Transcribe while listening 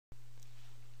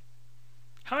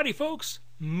Howdy folks,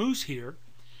 Moose here.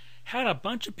 Had a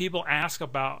bunch of people ask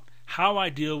about how I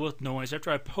deal with noise after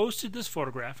I posted this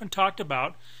photograph and talked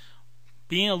about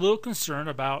being a little concerned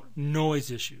about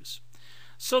noise issues.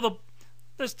 So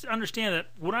let's understand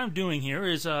that what I'm doing here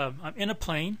is I'm in a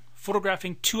plane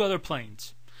photographing two other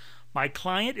planes. My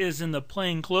client is in the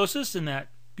plane closest, in that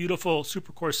beautiful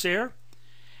Super Corsair,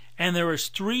 and there was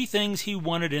three things he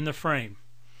wanted in the frame.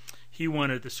 He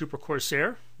wanted the Super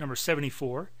Corsair, number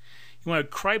 74. He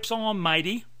wanted Cripes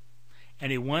Almighty,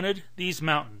 and he wanted these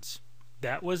mountains.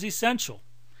 That was essential.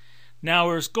 Now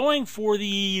we're going for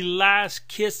the last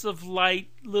kiss of light,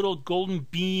 little golden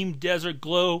beam, desert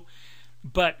glow,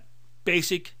 but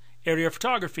basic area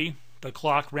photography. The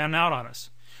clock ran out on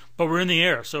us. But we're in the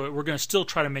air, so we're going to still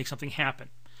try to make something happen.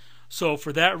 So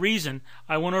for that reason,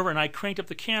 I went over and I cranked up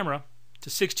the camera to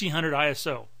 1600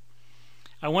 ISO.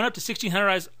 I went up to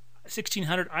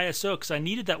 1600 ISO because I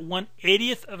needed that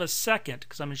 1/80th of a second,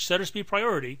 because I'm in shutter speed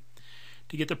priority,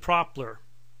 to get the prop blur.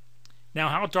 Now,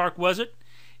 how dark was it?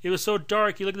 It was so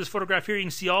dark. You look at this photograph here, you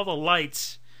can see all the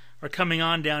lights are coming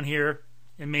on down here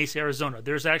in Mesa, Arizona.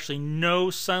 There's actually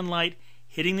no sunlight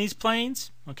hitting these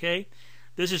planes. Okay,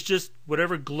 this is just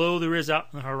whatever glow there is out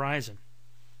on the horizon.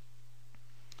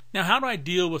 Now, how do I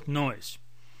deal with noise?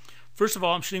 First of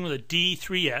all, I'm shooting with a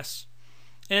D3S,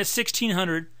 and at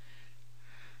 1600,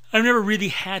 I've never really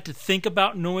had to think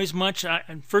about noise much.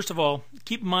 And first of all,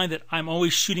 keep in mind that I'm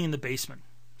always shooting in the basement.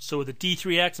 So with the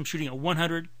D3X, I'm shooting at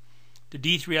 100. The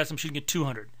D3S, I'm shooting at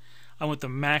 200. I want the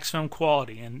maximum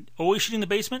quality. And always shooting in the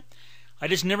basement, I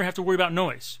just never have to worry about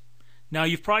noise. Now,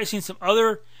 you've probably seen some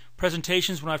other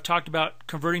presentations when I've talked about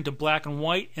converting to black and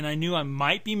white, and I knew I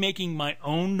might be making my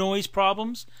own noise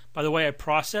problems by the way I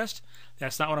processed.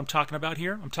 That's not what I'm talking about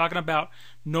here. I'm talking about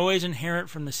noise inherent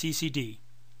from the CCD.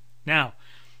 Now,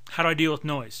 how do I deal with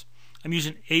noise? I'm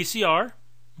using ACR,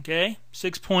 okay,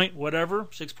 6 point whatever,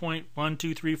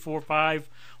 6.12345,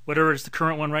 whatever is the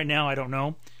current one right now, I don't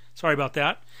know. Sorry about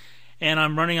that. And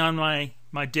I'm running on my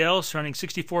Dell, running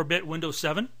 64-bit Windows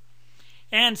 7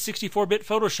 and 64-bit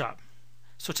Photoshop.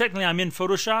 So technically I'm in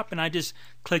Photoshop, and I just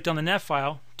clicked on the NEF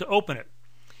file to open it.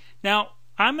 Now,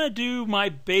 I'm going to do my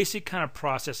basic kind of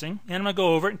processing, and I'm going to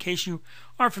go over it in case you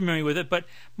aren't familiar with it, but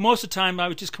most of the time I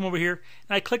would just come over here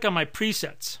and I click on my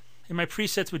presets, and my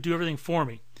presets would do everything for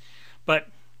me. But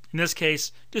in this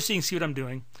case, just so you can see what I'm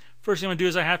doing, first thing I'm going to do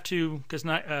is I have to, because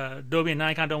Adobe and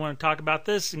Nikon don't want to talk about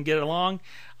this and get it along,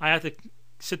 I have to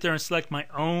sit there and select my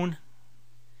own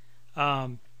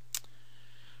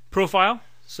profile.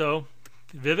 So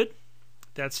Vivid,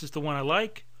 that's just the one I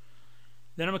like.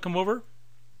 Then I'm going to come over,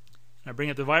 I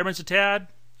bring up the vibrance a tad,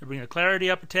 I bring the clarity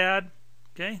up a tad,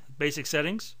 okay, basic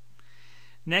settings.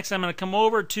 Next, I'm going to come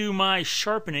over to my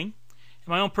sharpening, and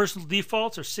my own personal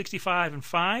defaults are 65 and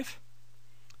 5.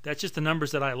 That's just the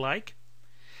numbers that I like.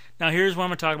 Now here's where I'm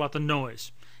going to talk about the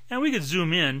noise. And we could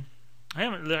zoom in. I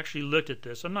haven't actually looked at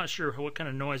this. I'm not sure what kind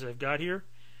of noise I've got here.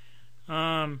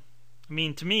 I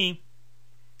mean, to me,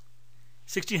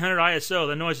 1600 ISO,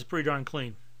 the noise is pretty darn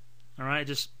clean. All right,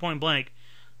 just point blank.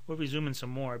 What if we zoom in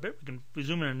some more? I bet we can, if we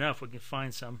zoom in enough, we can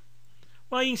find some.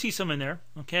 Well, you can see some in there,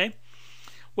 okay?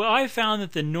 Well, I found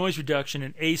that the noise reduction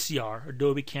in ACR,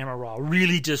 Adobe Camera Raw,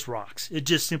 really just rocks. It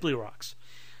just simply rocks.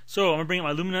 So I'm going to bring up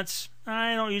my luminance.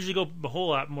 I don't usually go a whole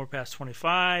lot more past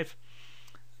 25.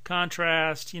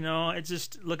 Contrast, you know, it's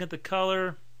just look at the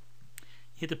color.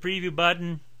 Hit the preview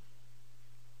button.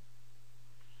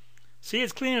 See,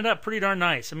 it's cleaning it up pretty darn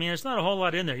nice. I mean, there's not a whole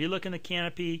lot in there. You look in the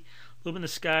canopy, a little bit in the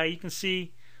sky, you can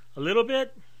see a little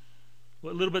bit.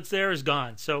 What little bit's there is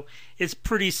gone. So it's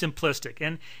pretty simplistic,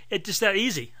 and it's just that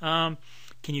easy. Can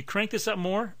you crank this up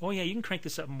more? Oh yeah, you can crank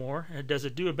this up more. Does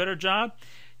it do a better job?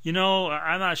 You know,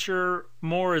 I'm not sure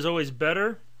more is always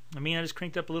better. I mean, I just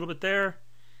cranked up a little bit there.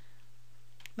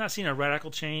 Not seeing a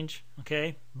radical change,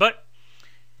 okay? But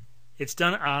it's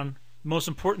done on, most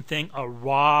important thing, a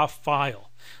raw file.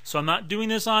 So I'm not doing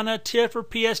this on a TIFF or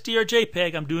PSD or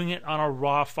JPEG. I'm doing it on a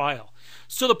raw file.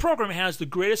 So the program has the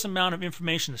greatest amount of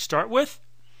information to start with,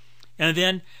 and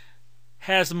then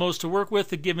has the most to work with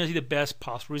to give me the best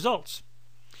possible results.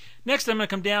 Next, I'm going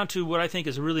to come down to what I think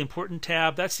is a really important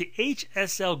tab. That's the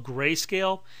HSL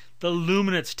grayscale, the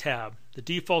luminance tab. The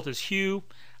default is hue.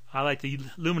 I like the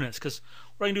luminance because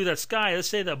what I can do with that sky, let's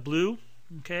say that blue,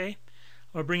 okay?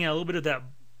 I'm going to bring out a little bit of that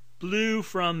blue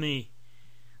from the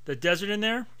desert in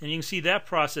there, and you can see that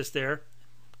process there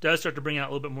does start to bring out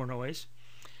a little bit more noise.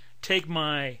 Take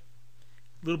my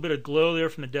little bit of glow there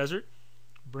from the desert,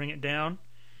 bring it down,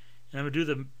 and I'm going to do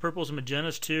the purples and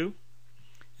magentas too.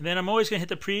 And then I'm always going to hit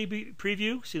the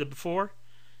preview, see the before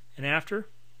and after.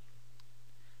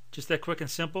 Just that quick and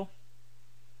simple.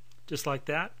 just like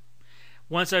that.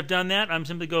 Once I've done that, I'm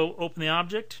simply go open the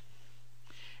object.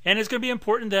 And it's going to be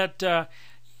important that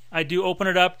I do open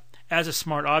it up as a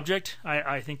smart object.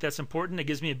 I think that's important. It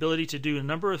gives me the ability to do a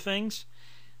number of things.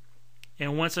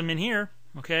 And once I'm in here,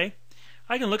 okay,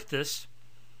 I can look at this.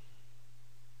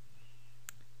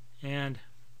 And,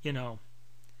 you know,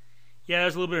 yeah,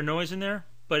 there's a little bit of noise in there,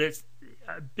 but it's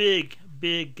a big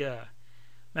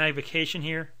magnification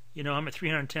here. You know, I'm at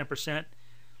 310%.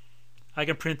 I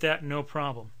can print that no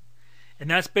problem. And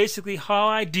that's basically how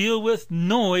I deal with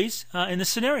noise in this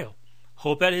scenario.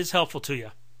 Hope that is helpful to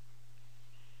you.